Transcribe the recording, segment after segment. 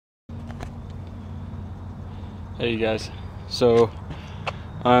Hey you guys, so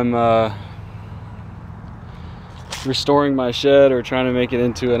I'm restoring my shed, or trying to make it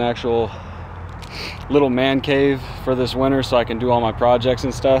into an actual little man cave for this winter so I can do all my projects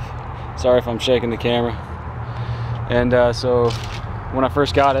and stuff. Sorry if I'm shaking the camera. And so when I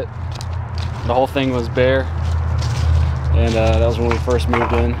first got it, the whole thing was bare, and that was when we first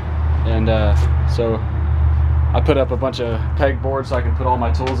moved in. And so I put up a bunch of pegboards so I can put all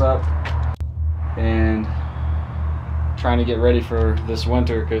my tools up, and trying to get ready for this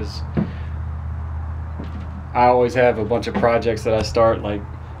winter, because I always have a bunch of projects that I start, like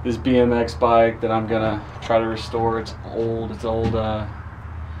this BMX bike that I'm gonna try to restore. It's old,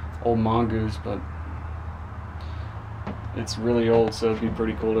 old mongoose, but it's really old, so it'd be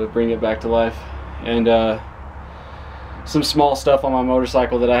pretty cool to bring it back to life. And some small stuff on my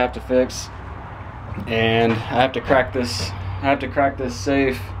motorcycle that I have to fix, and I have to crack this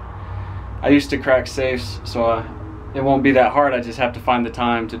safe. I used to crack safes, so it won't be that hard. I just have to find the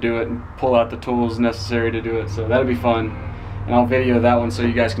time to do it and pull out the tools necessary to do it. So that'll be fun, and I'll video that one so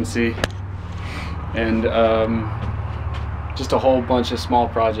you guys can see. And just a whole bunch of small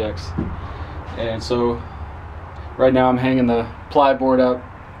projects. And so right now I'm hanging the plyboard up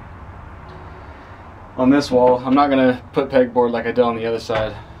on this wall. I'm not gonna put pegboard like I did on the other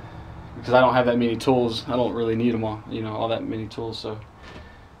side, because I don't have that many tools. I don't really need them all, all that many tools. So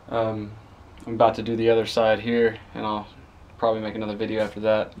I'm about to do the other side here, and I'll probably make another video after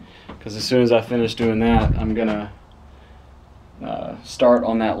that, because as soon as I finish doing that, I'm gonna start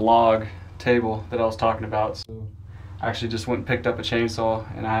on that log table that I was talking about. So I actually just went and picked up a chainsaw,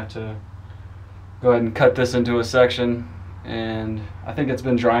 and I have to go ahead and cut this into a section, and I think it's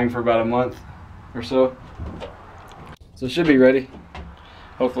been drying for about a month or so. So it should be ready,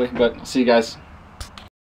 hopefully, but I'll see you guys.